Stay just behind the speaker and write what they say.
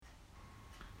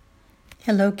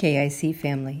Hello, KIC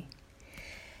family.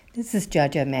 This is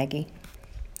Jjaja Maggie.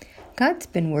 God's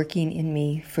been working in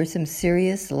me for some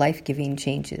serious life-giving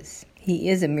changes. He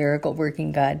is a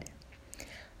miracle-working God.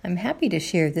 I'm happy to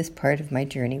share this part of my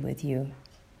journey with you.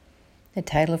 The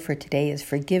title for today is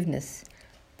Forgiveness,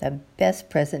 the best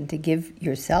present to give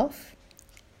yourself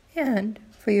and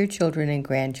for your children and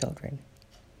grandchildren.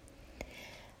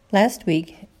 Last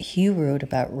week, Hugh wrote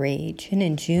about rage, and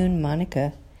in June,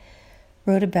 Monica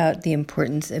wrote about the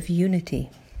importance of unity.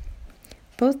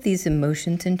 Both these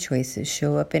emotions and choices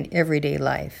show up in everyday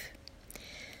life.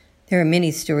 There are many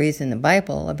stories in the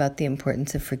Bible about the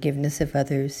importance of forgiveness of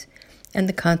others and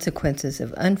the consequences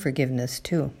of unforgiveness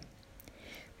too.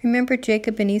 Remember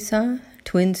Jacob and Esau,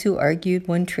 twins who argued,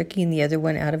 one tricking the other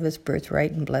one out of his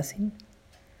birthright and blessing?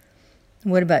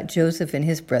 What about Joseph and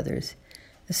his brothers,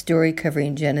 a story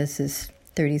covering Genesis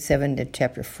 37 to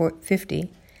chapter 50,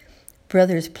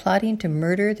 brothers plotting to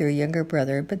murder their younger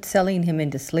brother but selling him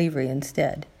into slavery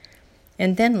instead,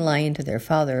 and then lying to their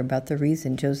father about the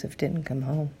reason Joseph didn't come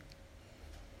home.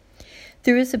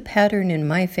 There is a pattern in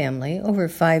my family over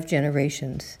 5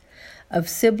 generations of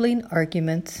sibling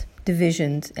arguments,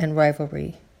 divisions, and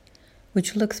rivalry,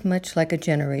 which looks much like a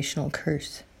generational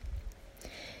curse.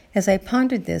 As I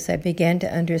pondered this, I began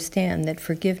to understand that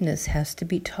forgiveness has to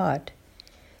be taught,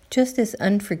 just as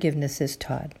unforgiveness is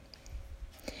taught.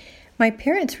 My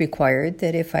parents required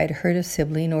that if I'd hurt a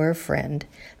sibling or a friend,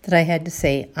 that I had to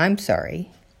say, "I'm sorry,"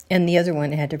 and the other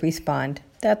one had to respond,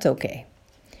 "That's okay."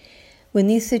 When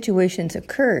these situations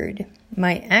occurred,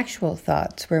 my actual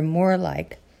thoughts were more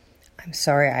like, "I'm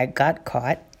sorry I got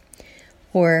caught,"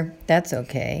 or "That's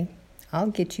okay,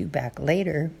 I'll get you back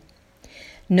later."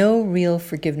 No real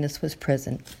forgiveness was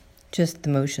present, just the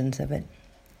motions of it.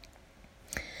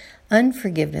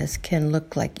 Unforgiveness can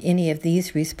look like any of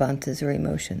these responses or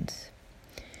emotions: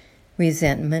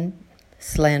 resentment,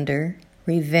 slander,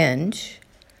 revenge,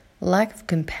 lack of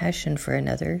compassion for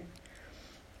another,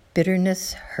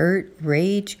 bitterness, hurt,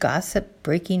 rage, gossip,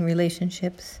 breaking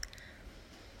relationships.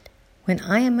 When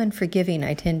I am unforgiving,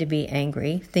 I tend to be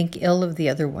angry, think ill of the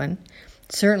other one,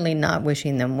 certainly not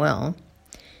wishing them well.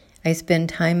 I spend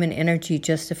time and energy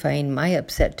justifying my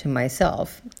upset to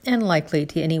myself and likely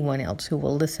to anyone else who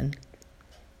will listen.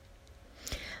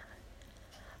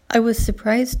 I was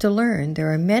surprised to learn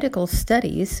there are medical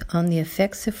studies on the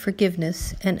effects of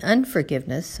forgiveness and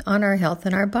unforgiveness on our health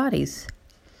and our bodies.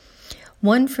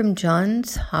 One from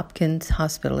Johns Hopkins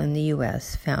Hospital in the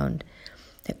U.S. found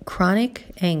that chronic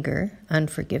anger,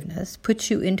 unforgiveness, puts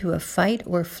you into a fight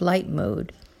or flight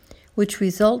mode, which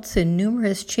results in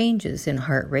numerous changes in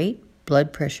heart rate,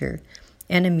 blood pressure,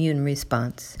 and immune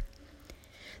response.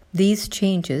 These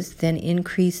changes then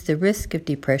increase the risk of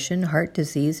depression, heart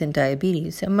disease, and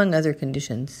diabetes, among other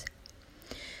conditions.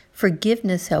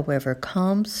 Forgiveness, however,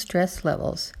 calms stress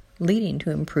levels, leading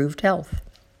to improved health.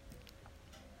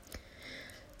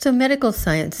 So medical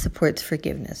science supports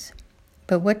forgiveness.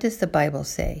 But what does the Bible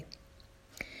say?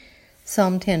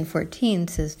 Psalm 10:14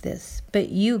 says this, "But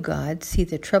you, God, see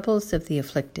the troubles of the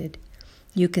afflicted.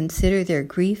 You consider their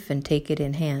grief and take it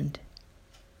in hand."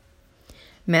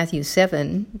 Matthew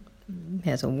 7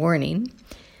 has a warning.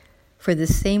 "For the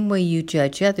same way you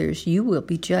judge others, you will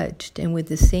be judged, and with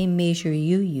the same measure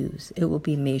you use, it will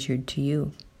be measured to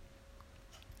you."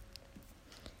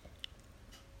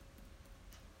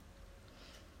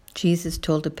 Jesus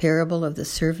told a parable of the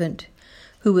servant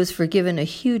who was forgiven a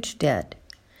huge debt,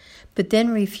 but then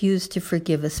refused to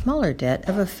forgive a smaller debt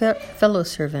of a fellow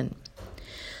servant.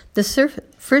 The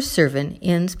first servant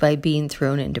ends by being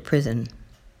thrown into prison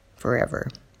forever.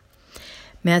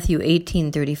 Matthew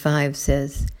 18:35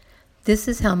 says, "This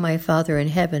is how my Father in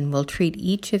heaven will treat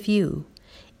each of you,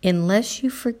 unless you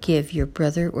forgive your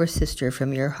brother or sister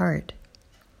from your heart."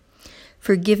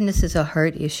 Forgiveness is a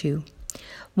heart issue,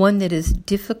 one that is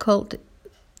difficult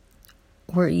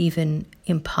or even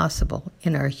impossible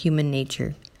in our human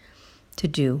nature to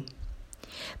do.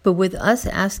 But with us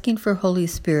asking for Holy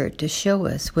Spirit to show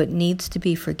us what needs to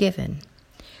be forgiven,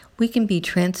 we can be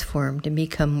transformed and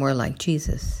become more like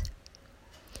Jesus.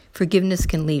 Forgiveness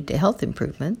can lead to health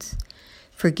improvements.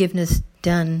 Forgiveness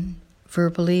done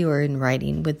verbally or in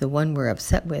writing with the one we're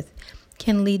upset with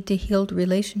can lead to healed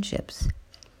relationships.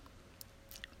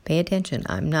 Pay attention,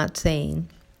 I'm not saying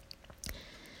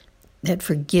that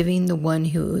forgiving the one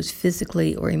who has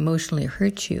physically or emotionally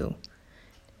hurt you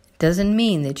doesn't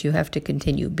mean that you have to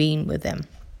continue being with them.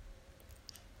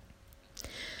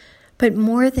 But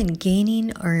more than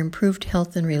gaining our improved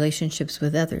health and relationships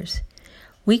with others,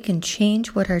 we can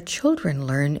change what our children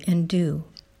learn and do.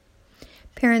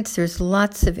 Parents, there's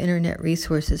lots of internet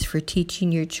resources for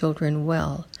teaching your children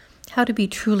well how to be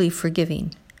truly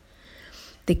forgiving.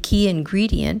 The key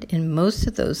ingredient in most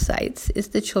of those sites is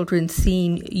the children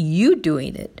seeing you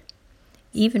doing it,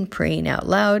 even praying out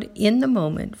loud in the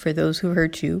moment for those who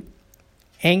hurt you,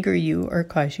 anger you, or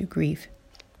cause you grief.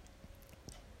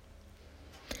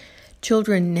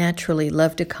 Children naturally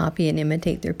love to copy and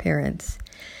imitate their parents.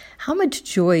 How much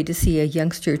joy to see a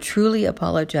youngster truly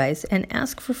apologize and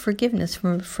ask for forgiveness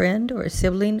from a friend or a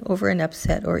sibling over an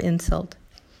upset or insult.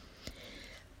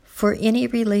 For any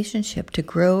relationship to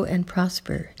grow and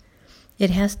prosper,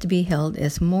 it has to be held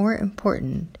as more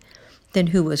important than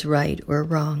who was right or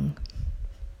wrong.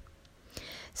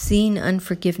 Seeing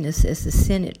unforgiveness as the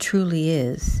sin it truly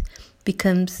is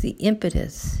becomes the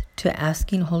impetus to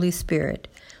asking Holy Spirit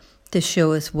to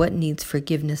show us what needs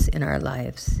forgiveness in our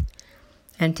lives,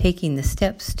 and taking the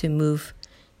steps to move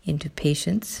into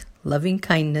patience, loving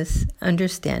kindness,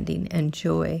 understanding, and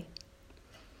joy.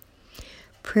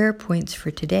 Prayer points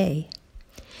for today.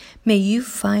 May you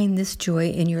find this joy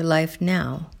in your life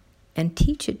now and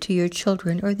teach it to your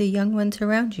children or the young ones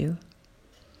around you.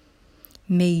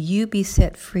 May you be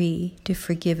set free to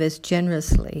forgive as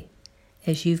generously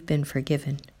as you've been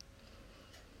forgiven.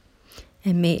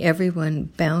 And may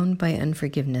everyone bound by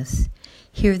unforgiveness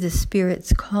hear the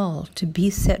Spirit's call to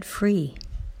be set free.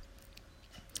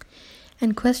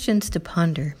 And questions to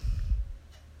ponder.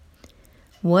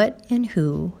 What and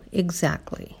who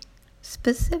exactly,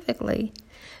 specifically,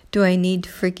 do I need to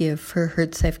forgive for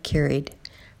hurts I've carried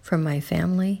from my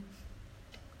family,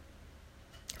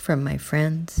 from my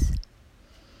friends,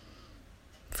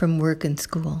 from work and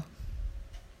school?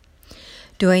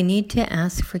 Do I need to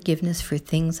ask forgiveness for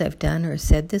things I've done or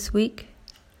said this week,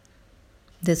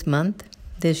 this month,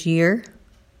 this year?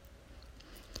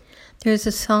 There's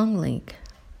a song link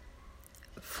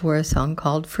for a song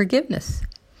called Forgiveness.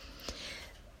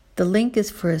 The link is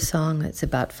for a song that's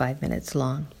about 5 minutes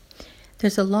long.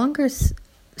 There's a longer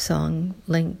song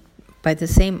link by the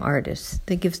same artist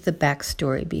that gives the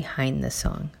backstory behind the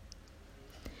song.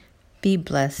 Be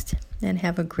blessed and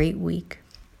have a great week.